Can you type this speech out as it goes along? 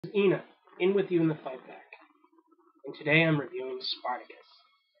Enaa, in with you in the fight back, and today I'm reviewing Spartacus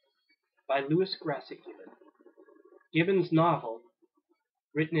by Lewis Grassic Gibbon. Gibbon's novel,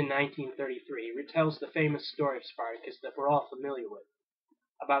 written in 1933, retells the famous story of Spartacus that we're all familiar with,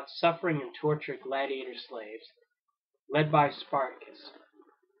 about suffering and tortured gladiator slaves, led by Spartacus,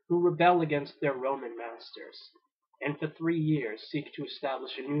 who rebel against their Roman masters, and for 3 years seek to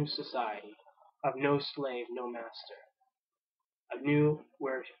establish a new society of no slave, no master, a new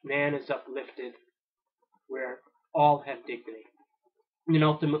where man is uplifted, where all have dignity. And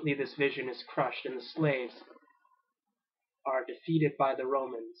ultimately this vision is crushed, and the slaves are defeated by the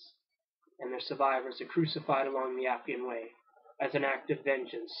Romans, and their survivors are crucified along the Appian Way as an act of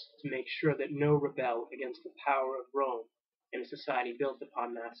vengeance to make sure that no rebel against the power of Rome in a society built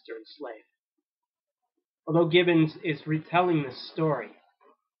upon master and slave. Although Gibbons is retelling this story,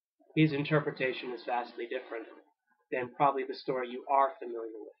 his interpretation is vastly different than probably the story you are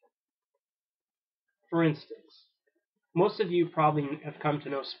familiar with. For instance, most of you probably have come to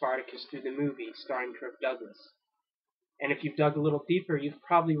know Spartacus through the movie starring Kirk Douglas. And if you've dug a little deeper, you've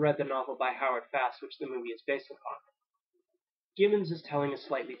probably read the novel by Howard Fast, which the movie is based upon. Gibbons is telling a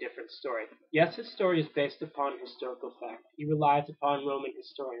slightly different story. Yes, his story is based upon historical fact. He relies upon Roman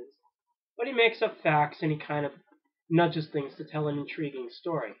historians. But he makes up facts and he kind of nudges things to tell an intriguing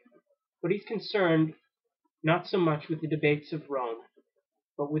story. But he's concerned not so much with the debates of Rome,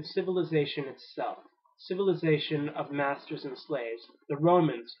 but with civilization itself. Civilization of masters and slaves, the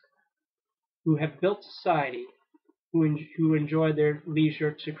Romans, who have built society, who enjoy their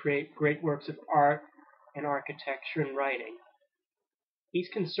leisure to create great works of art and architecture and writing. He's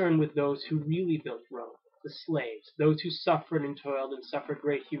concerned with those who really built Rome, the slaves, those who suffered and toiled and suffered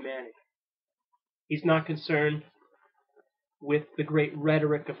great humanity. He's not concerned with the great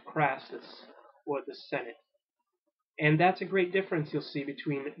rhetoric of Crassus or the Senate. And that's a great difference you'll see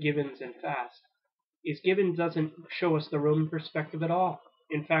between Gibbons and Fast, is Gibbons doesn't show us the Roman perspective at all.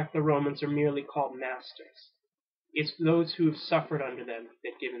 In fact, the Romans are merely called masters. It's those who have suffered under them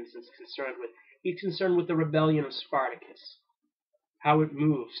that Gibbons is concerned with. He's concerned with the rebellion of Spartacus, how it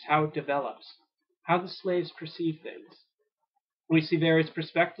moves, how it develops, how the slaves perceive things. We see various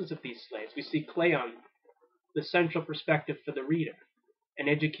perspectives of these slaves. We see Cleon, the central perspective for the reader, an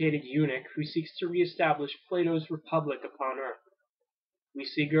educated eunuch who seeks to reestablish Plato's republic upon earth. We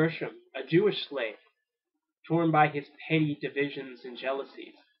see Gershom, a Jewish slave, torn by his petty divisions and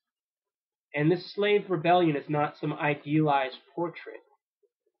jealousies. And this slave rebellion is not some idealized portrait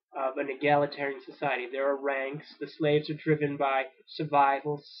of an egalitarian society. There are ranks. The slaves are driven by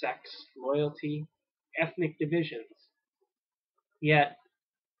survival, sex, loyalty, ethnic divisions. Yet,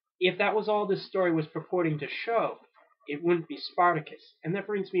 if that was all this story was purporting to show, it wouldn't be Spartacus. And that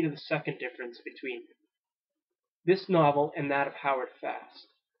brings me to the second difference between this novel and that of Howard Fast,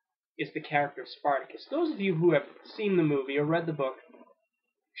 is the character of Spartacus. Those of you who have seen the movie or read the book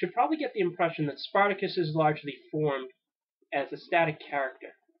should probably get the impression that Spartacus is largely formed as a static character.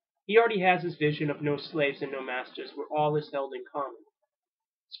 He already has his vision of no slaves and no masters, where all is held in common.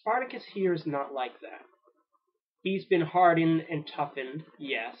 Spartacus here is not like that. He's been hardened and toughened,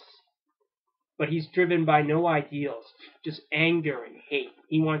 yes, but he's driven by no ideals, just anger and hate.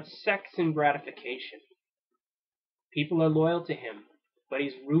 He wants sex and gratification. People are loyal to him, but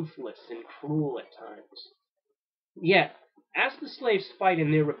he's ruthless and cruel at times. Yet, as the slaves fight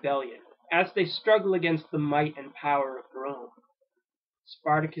in their rebellion, as they struggle against the might and power of Rome,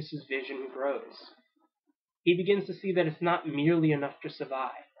 Spartacus's vision grows. He begins to see that it's not merely enough to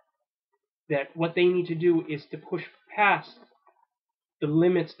survive, that what they need to do is to push past the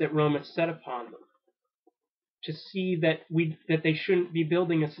limits that Rome has set upon them, to see that they shouldn't be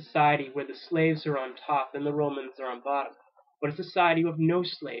building a society where the slaves are on top and the Romans are on bottom, but a society of no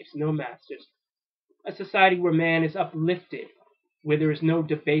slaves, no masters, a society where man is uplifted, where there is no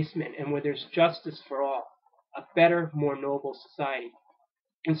debasement, and where there's justice for all, a better, more noble society.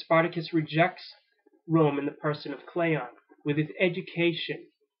 And Spartacus rejects Rome in the person of Cleon, with his education,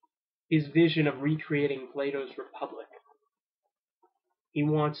 his vision of recreating Plato's republic. He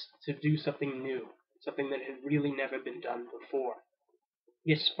wants to do something new, something that had really never been done before.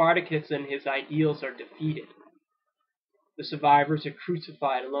 Yet Spartacus and his ideals are defeated. The survivors are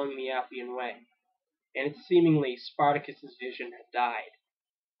crucified along the Appian Way, and it's seemingly Spartacus's vision had died.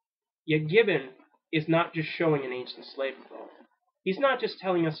 Yet Gibbon is not just showing an ancient slave revolt. He's not just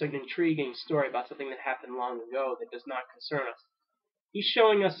telling us an intriguing story about something that happened long ago that does not concern us. He's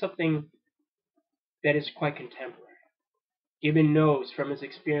showing us something that is quite contemporary. Gibbon knows from his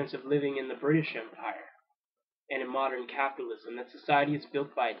experience of living in the British Empire and in modern capitalism that society is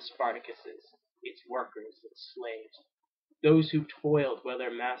built by its Spartacuses, its workers, its slaves. those who toiled while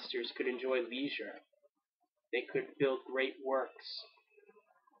their masters could enjoy leisure. They could build great works.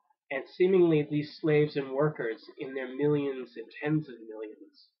 And seemingly these slaves and workers, in their millions and tens of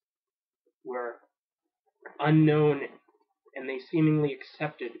millions, were unknown, and they seemingly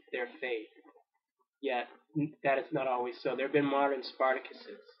accepted their fate. Yet that is not always so. There have been modern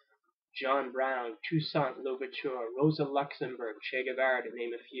Spartacuses, John Brown, Toussaint Louverture, Rosa Luxemburg, Che Guevara, to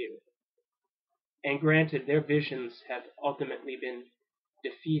name a few. And granted, their visions have ultimately been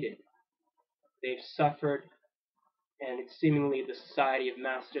defeated. They've suffered, and it's seemingly the society of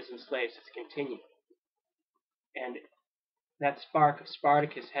masters and slaves has continued. And that spark of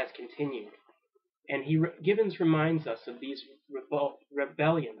Spartacus has continued. And Gibbons reminds us of these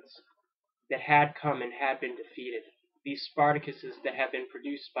rebellions that had come and had been defeated, these Spartacuses that have been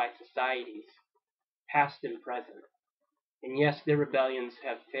produced by societies, past and present. And yes, their rebellions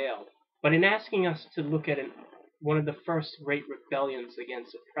have failed. But in asking us to look at one of the first great rebellions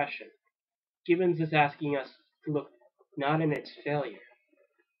against oppression, Gibbons is asking us to look not in its failure,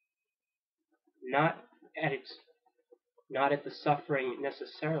 not at the suffering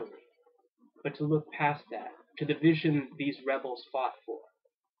necessarily, but to look past that, to the vision these rebels fought for,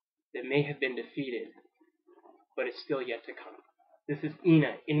 that may have been defeated, but is still yet to come. This is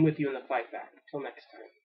Enaa, in with you in the fight back. Till next time.